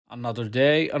Another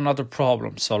day, another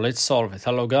problem, so let's solve it.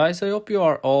 Hello guys, I hope you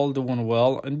are all doing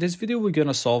well. In this video we're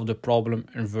gonna solve the problem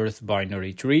Invert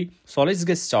Binary Tree. So let's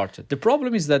get started. The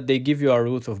problem is that they give you a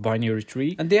root of binary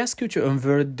tree and they ask you to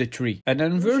invert the tree. And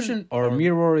an inversion or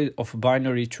mirror of a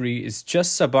binary tree is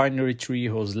just a binary tree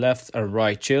whose left and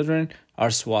right children are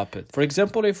swapped. For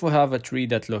example, if we have a tree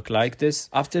that look like this,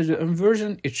 after the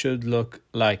inversion it should look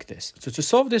like this. So to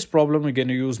solve this problem we're going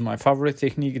to use my favorite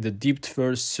technique, the deep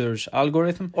first search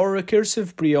algorithm or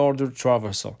recursive pre-order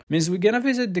traversal. Means we're going to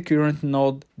visit the current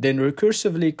node, then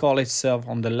recursively call itself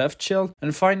on the left child,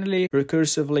 and finally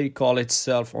recursively call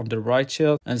itself on the right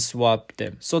child and swap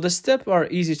them. So the steps are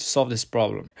easy to solve this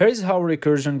problem. Here's how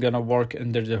recursion gonna work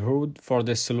under the hood for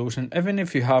this solution. Even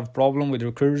if you have problem with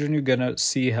recursion, you're gonna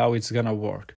see how it's gonna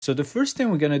work. So the first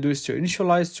thing we're gonna do is to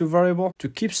initialize two variables to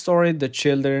keep storing the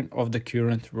children of the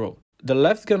current row. The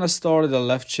left gonna store the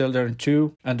left children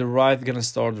 2 and the right gonna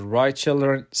store the right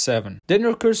children 7. Then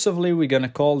recursively we're gonna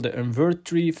call the invert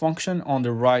tree function on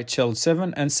the right child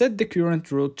 7 and set the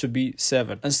current root to be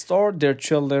 7 and store their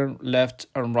children left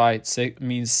and right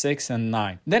means 6 and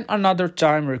 9. Then another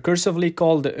time recursively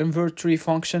call the invert tree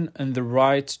function and the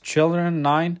right children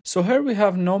 9. So here we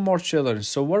have no more children,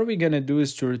 so what we're gonna do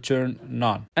is to return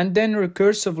none. And then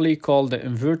recursively call the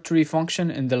invert tree function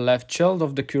in the left child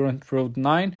of the current root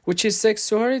 9, which is 6,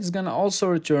 so here it's gonna also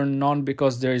return none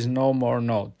because there is no more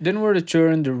node. Then we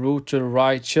return the root to the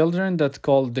right children that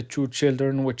called the two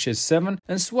children, which is 7,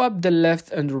 and swap the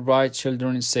left and the right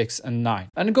children 6 and 9.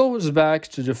 And goes back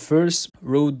to the first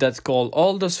root that called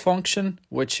all those function,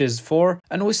 which is 4,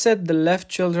 and we set the left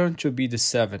children to be the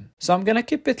 7. So I'm gonna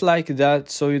keep it like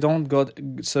that so you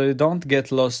don't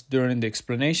get lost during the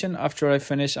explanation. After I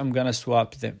finish, I'm gonna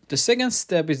swap them. The second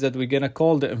step is that we're gonna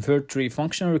call the invert tree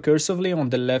function recursively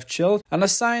on the left child and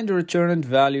assign the returned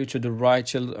value to the right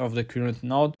child of the current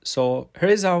node. So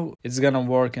here's how it's gonna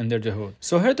work under the hood.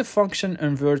 So here the function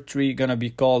invert tree gonna be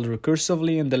called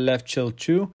recursively in the left child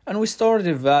 2, and we store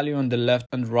the value in the left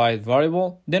and right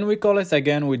variable. Then we call it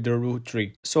again with the root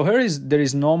tree. So here there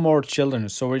is no more children,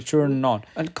 so return none.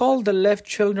 And call the left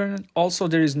children, also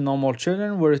there is no more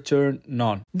children, we return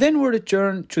none. Then we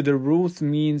return to the root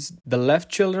means the left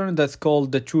children that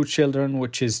called the two children,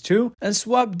 which is 2, and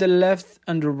swap the left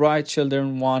and the right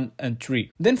children 1 and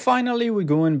 3. Then finally we're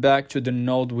going back to the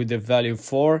node with the value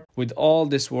 4 with all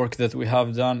this work that we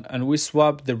have done, and we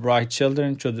swap the right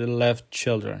children to the left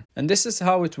children. And this is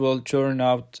how it will turn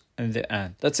out in the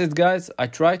end. That's it guys, I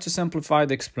try to simplify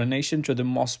the explanation to the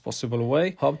most possible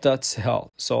way. Hope that's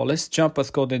helped. So let's jump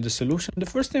at coding the solution. The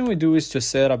first thing we do is to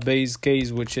set a base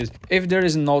case, which is if there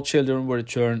is no children we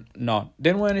return none.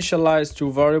 Then we initialize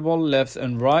two variables left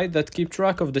and right that keep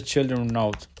track of the children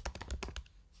node.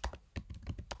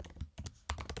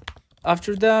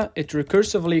 After that, it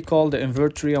recursively called the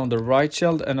invert tree on the right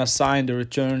child and assigned the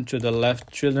return to the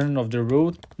left children of the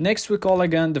root. Next, we call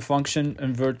again the function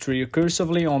invert tree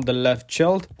recursively on the left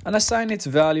child and assign its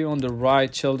value on the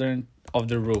right children of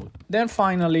the root. Then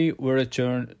finally, we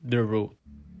return the root.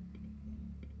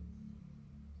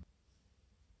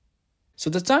 So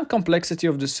the time complexity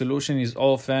of the solution is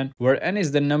of n, where n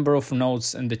is the number of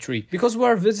nodes in the tree, because we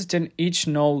are visiting each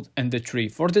node in the tree.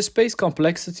 For the space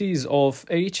complexity is of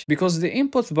h, because the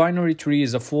input binary tree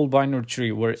is a full binary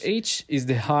tree, where h is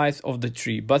the height of the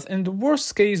tree. But in the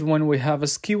worst case, when we have a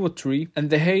skewed tree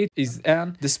and the height is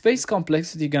n, the space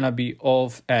complexity gonna be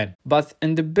of n. But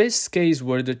in the best case,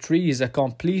 where the tree is a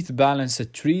complete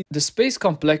balanced tree, the space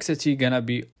complexity gonna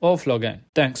be of log n.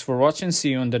 Thanks for watching, see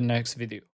you in the next video.